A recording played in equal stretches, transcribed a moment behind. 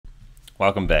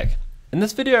Welcome back. In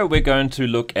this video we're going to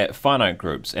look at finite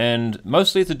groups, and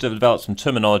mostly to develop some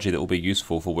terminology that will be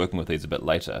useful for working with these a bit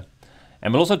later.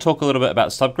 And we'll also talk a little bit about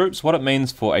subgroups, what it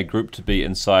means for a group to be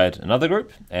inside another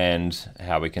group, and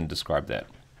how we can describe that.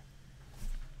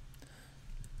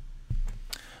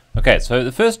 Okay, so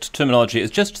the first terminology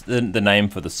is just the name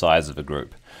for the size of a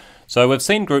group. So we've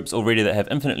seen groups already that have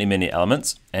infinitely many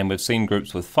elements, and we've seen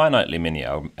groups with finitely many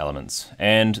elements.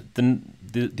 And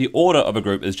the order of a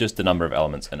group is just the number of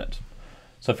elements in it.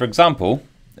 So for example,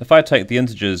 if I take the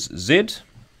integers z,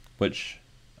 which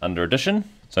under addition,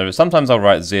 so sometimes I'll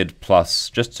write z plus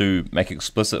just to make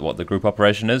explicit what the group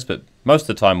operation is, but most of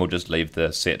the time we'll just leave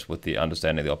the set with the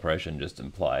understanding of the operation just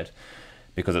implied,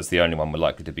 because it's the only one we're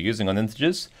likely to be using on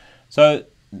integers. So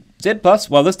z plus,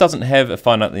 well, this doesn't have a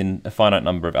finite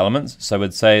number of elements, so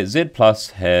we'd say z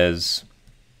plus has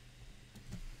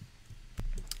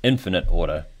infinite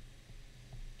order.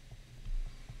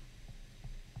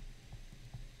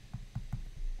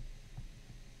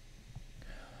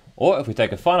 Or if we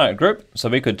take a finite group, so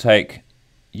we could take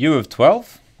u of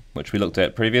 12, which we looked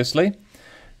at previously.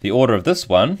 The order of this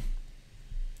one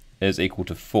is equal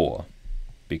to 4,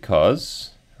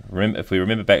 because if we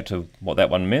remember back to what that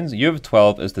one means, u of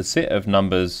 12 is the set of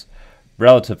numbers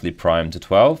relatively prime to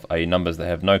 12, i.e. numbers that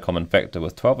have no common factor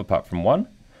with 12 apart from 1,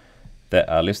 that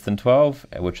are less than 12,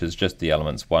 which is just the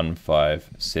elements 1,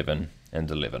 5, 7, and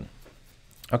 11.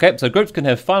 Okay, so groups can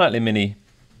have finitely many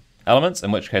elements,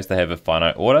 in which case they have a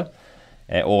finite order,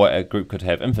 or a group could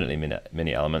have infinitely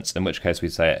many elements, in which case we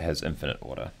say it has infinite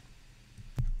order.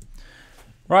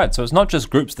 Right, so it's not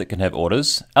just groups that can have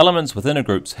orders. Elements within a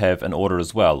group have an order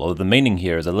as well, although the meaning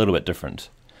here is a little bit different.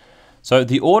 So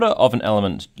the order of an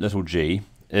element, little g,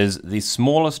 is the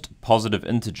smallest positive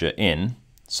integer n,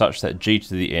 such that g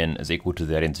to the n is equal to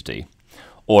the identity.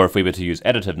 Or if we were to use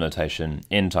additive notation,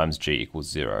 n times g equals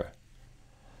 0.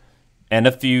 And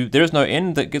if there is no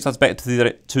n that gets us back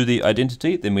to the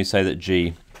identity, then we say that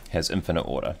g has infinite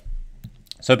order.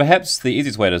 So perhaps the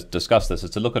easiest way to discuss this is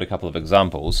to look at a couple of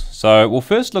examples. So we'll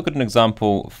first look at an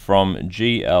example from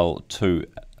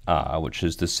GL2R, which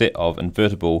is the set of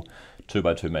invertible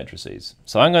 2x2 matrices.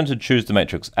 So I'm going to choose the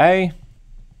matrix A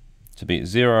to be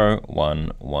 0,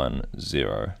 1, 1,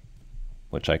 0,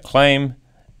 which I claim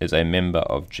is a member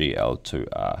of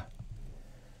GL2R.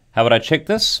 How would I check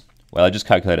this? Well, I just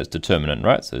calculate its determinant,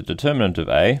 right? So the determinant of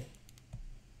A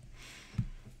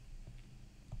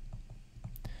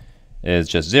is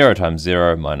just 0 times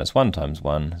 0 minus 1 times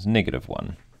 1 is negative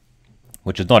 1,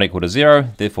 which is not equal to 0,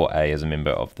 therefore A is a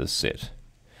member of this set.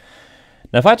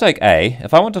 Now if I take A,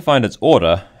 if I want to find its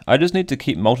order, I just need to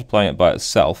keep multiplying it by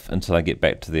itself until I get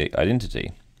back to the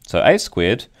identity. So A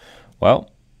squared, well,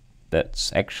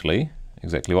 that's actually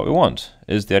exactly what we want,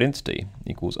 is the identity,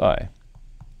 equals I.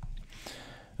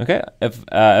 Okay, if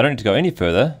I don't need to go any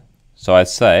further, so I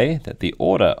say that the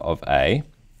order of A,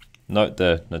 note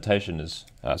the notation is,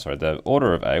 the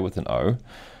order of A with an O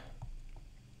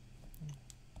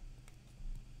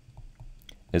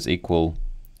is equal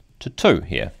to 2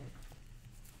 here.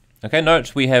 Okay,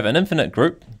 note we have an infinite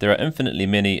group. There are infinitely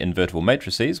many invertible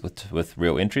matrices with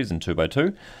real entries in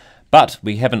 2x2, but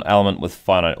we have an element with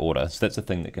finite order, so that's a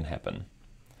thing that can happen.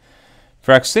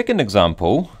 For our second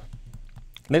example,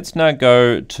 let's now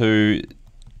go to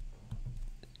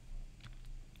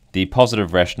the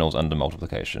positive rationals under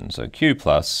multiplication. So Q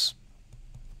plus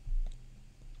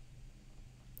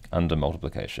under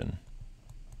multiplication.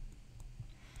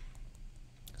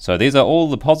 So these are all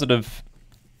the positive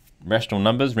rational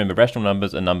numbers. Remember, rational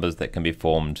numbers are numbers that can be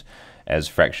formed as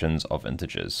fractions of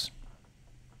integers.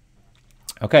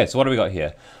 Okay, so what do we got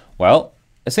here? Well,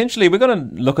 essentially we're going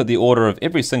to look at the order of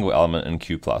every single element in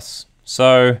Q plus.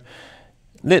 So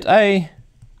let A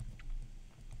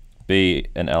be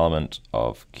an element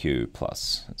of Q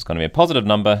plus. It's going to be a positive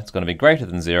number, it's going to be greater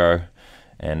than 0,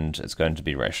 and it's going to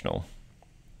be rational.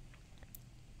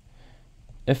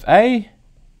 If A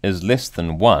is less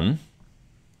than 1,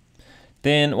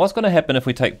 then what's going to happen if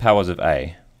we take powers of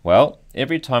A? Well,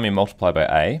 every time we multiply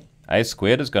by A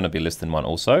squared is going to be less than 1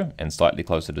 also, and slightly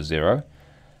closer to 0.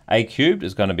 A cubed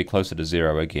is going to be closer to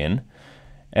 0 again.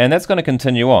 And that's going to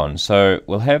continue on, so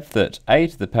we'll have that A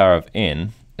to the power of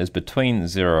n is between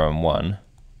 0 and 1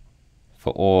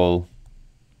 for all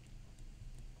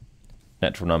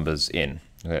natural numbers n.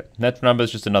 Okay. Natural number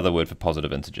is just another word for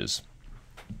positive integers,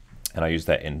 and I use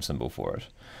that n symbol for it.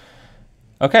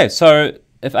 Okay, so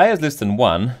if A is less than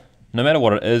 1, no matter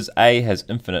what it is, A has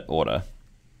infinite order.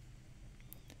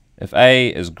 If A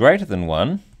is greater than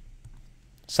 1,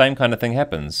 same kind of thing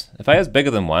happens. If A is bigger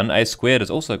than 1, A squared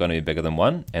is also going to be bigger than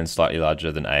 1 and slightly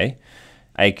larger than A.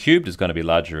 A cubed is going to be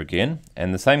larger again,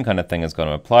 and the same kind of thing is going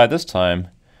to apply. This time,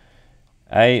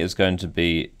 A is going to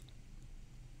be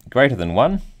greater than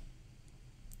 1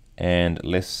 and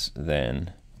less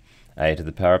than A to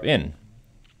the power of n.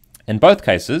 In both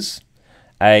cases,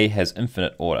 A has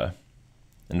infinite order.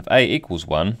 And if A equals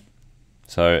 1,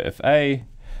 so if A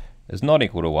is not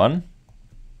equal to 1,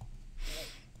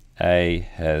 A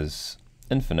has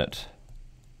infinite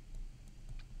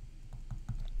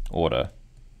order.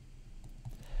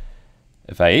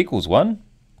 If A equals 1,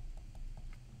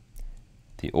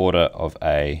 the order of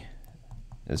A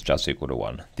is just equal to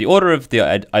 1. The order of the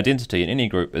identity in any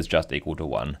group is just equal to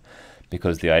 1,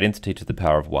 because the identity to the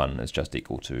power of 1 is just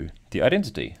equal to the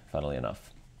identity, funnily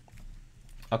enough.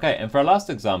 Okay, and for our last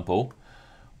example,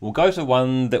 we'll go to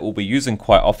one that we'll be using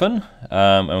quite often,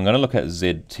 and I'm going to look at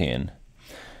Z10.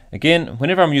 Again,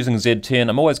 whenever I'm using Z10,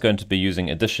 I'm always going to be using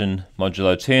addition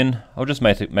modulo 10. I'll just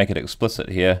make it explicit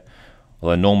here,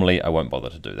 although normally I won't bother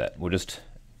to do that.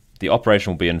 The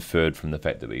operation will be inferred from the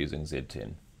fact that we're using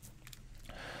Z10.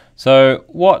 So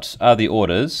what are the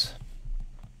orders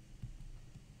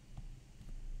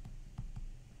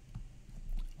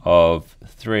of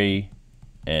 3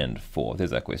 and 4?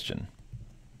 There's our question.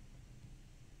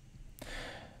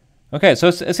 Okay, so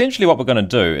essentially what we're going to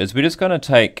do is we're just going to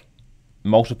take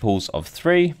multiples of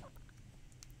 3.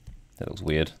 That looks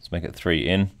weird. Let's make it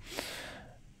 3n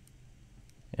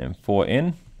and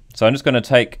 4n. So I'm just going to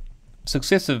take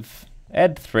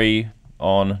add 3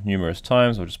 on numerous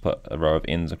times. We'll just put a row of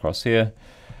n's across here.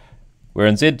 We're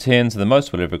in Z10, so the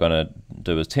most we're ever going to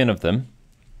do is 10 of them.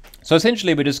 So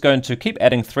essentially we're just going to keep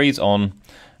adding 3's on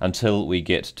until we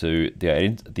get to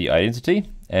the identity.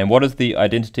 And what is the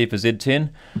identity for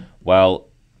Z10? Well,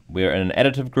 we're in an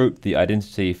additive group. The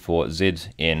identity for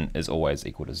Zn is always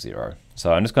equal to 0.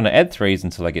 So I'm just going to add 3's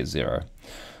until I get 0.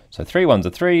 So 3 1's are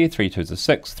 3, 3 2's are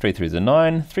 6, 3 3's are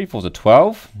 9, 3 4's are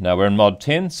 12. Now we're in mod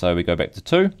 10, so we go back to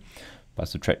 2 by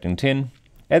subtracting 10.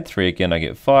 Add 3 again, I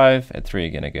get 5. Add 3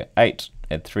 again, I get 8.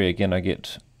 Add 3 again, I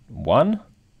get 1.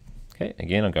 Okay,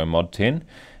 again, I'm going mod 10.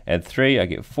 Add 3, I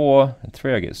get 4. Add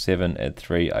 3, I get 7. Add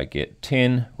 3, I get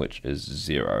 10, which is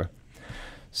 0.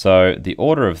 So the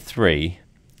order of 3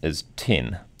 is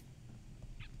 10.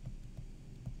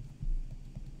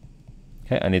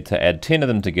 Okay, I need to add 10 of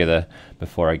them together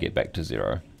before I get back to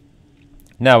 0.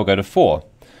 Now we'll go to 4.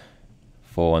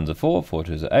 4 1's are 4, 4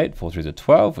 2's are 8, 4 3's are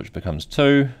 12, which becomes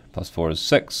 2, plus 4 is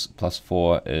 6, plus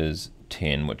 4 is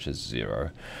 10, which is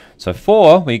 0. So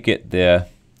 4, we get there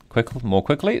more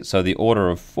quickly, so the order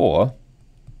of 4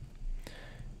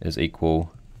 is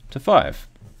equal to 5.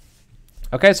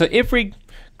 Okay, so every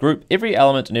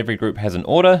element in every group has an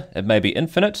order. It may be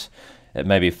infinite, it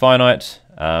may be finite.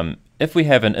 If we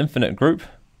have an infinite group,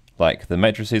 like the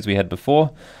matrices we had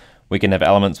before, we can have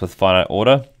elements with finite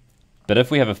order. But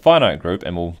if we have a finite group,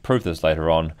 and we'll prove this later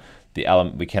on,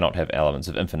 we cannot have elements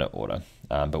of infinite order.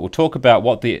 But we'll talk about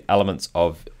what the elements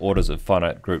of orders of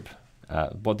finite group,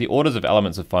 what the orders of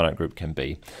elements of finite group can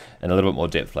be in a little bit more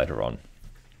depth later on.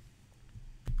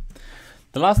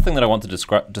 The last thing that I want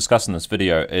to discuss in this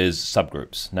video is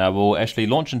subgroups. Now we'll actually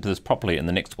launch into this properly in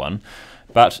the next one,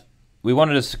 but we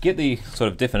wanted to get the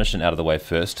sort of definition out of the way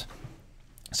first.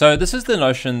 So this is the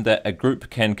notion that a group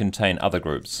can contain other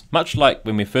groups. Much like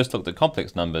when we first looked at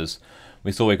complex numbers,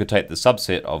 we saw we could take the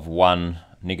subset of 1,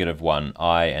 -1,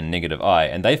 I, and -I,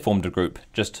 and they formed a group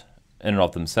just in and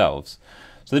of themselves.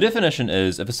 So the definition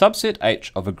is, if a subset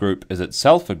H of a group is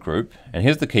itself a group, and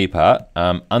here's the key part,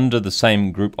 under the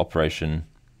same group operation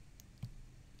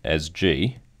as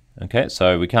G, okay,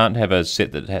 so we can't have a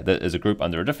set that is a group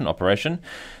under a different operation,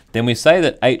 then we say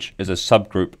that H is a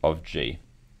subgroup of G.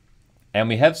 And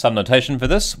we have some notation for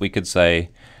this. We could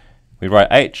say, we write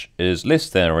H is less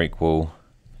than or equal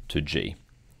to G.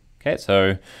 Okay,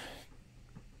 so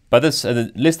by this,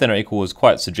 less than or equal is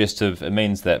quite suggestive. It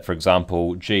means that, for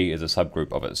example, G is a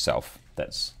subgroup of itself.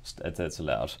 That's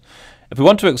allowed. If we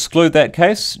want to exclude that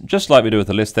case, just like we do with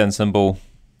the less than symbol,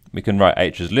 we can write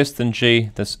H is less than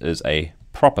G. This is a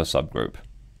proper subgroup.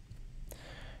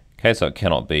 Okay, so it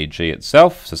cannot be G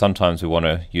itself. So sometimes we want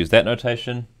to use that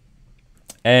notation.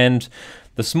 And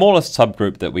the smallest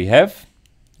subgroup that we have,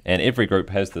 and every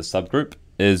group has this subgroup,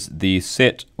 is the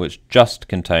set which just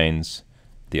contains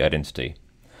the identity.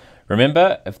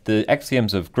 Remember, if the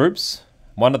axioms of groups,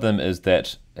 one of them is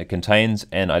that it contains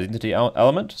an identity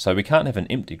element, so we can't have an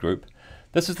empty group.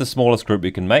 This is the smallest group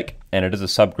we can make, and it is a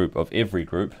subgroup of every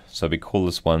group, so we call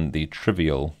this one the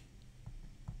trivial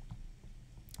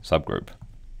subgroup.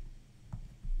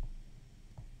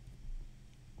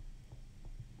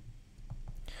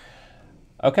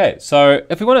 Okay, so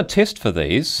if we want to test for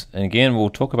these, and again we'll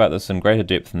talk about this in greater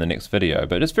depth in the next video,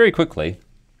 but just very quickly,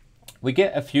 we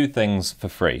get a few things for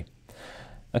free.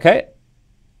 Okay,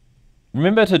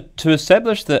 remember to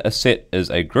establish that a set is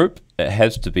a group, it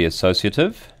has to be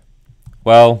associative.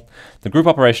 Well, the group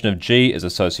operation of G is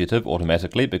associative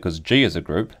automatically because G is a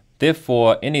group,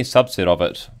 therefore any subset of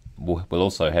it will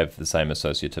also have the same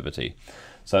associativity.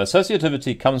 So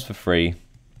associativity comes for free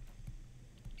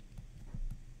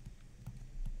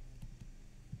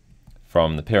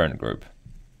from the parent group.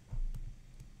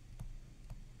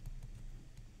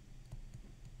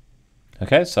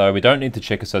 Okay, so we don't need to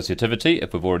check associativity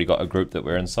if we've already got a group that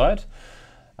we're inside.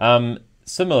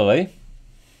 Similarly,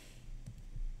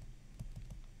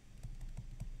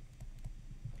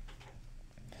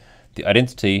 the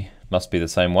identity must be the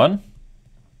same one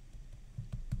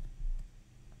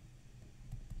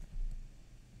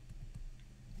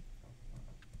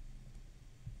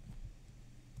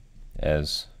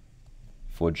as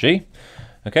for G.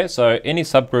 Okay, so any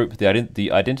subgroup,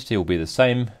 the identity will be the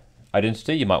same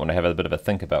identity. You might want to have a bit of a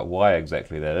think about why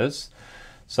exactly that is.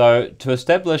 So to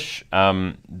establish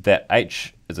that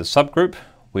H is a subgroup,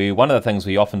 one of the things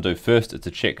we often do first is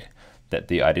to check that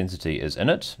the identity is in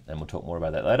it, and we'll talk more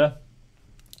about that later.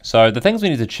 So the things we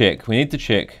need to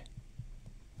check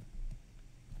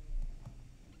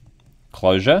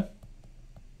closure.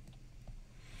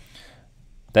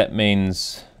 That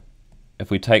means if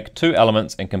we take two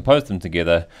elements and compose them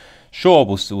together, sure,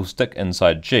 we'll stick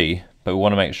inside G, but we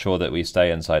want to make sure that we stay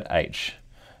inside H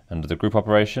under the group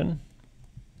operation.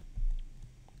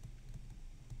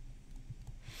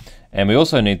 And we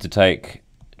also need to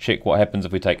check what happens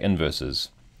if we take inverses.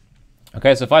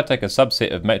 Okay, so if I take a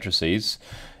subset of matrices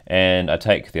and I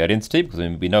take the identity, because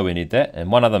we know we need that,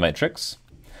 and one other matrix,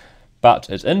 but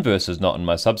its inverse is not in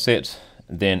my subset,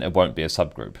 then it won't be a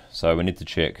subgroup. So we need to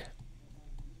check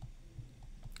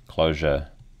closure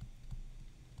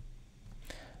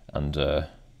under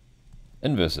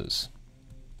inverses.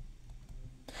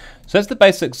 So that's the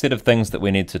basic set of things that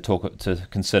we need to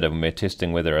consider when we're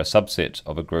testing whether a subset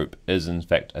of a group is in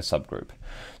fact a subgroup.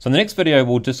 So in the next video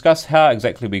we'll discuss how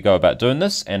exactly we go about doing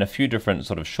this and a few different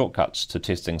sort of shortcuts to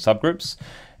testing subgroups.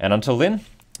 And until then,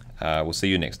 we'll see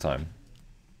you next time.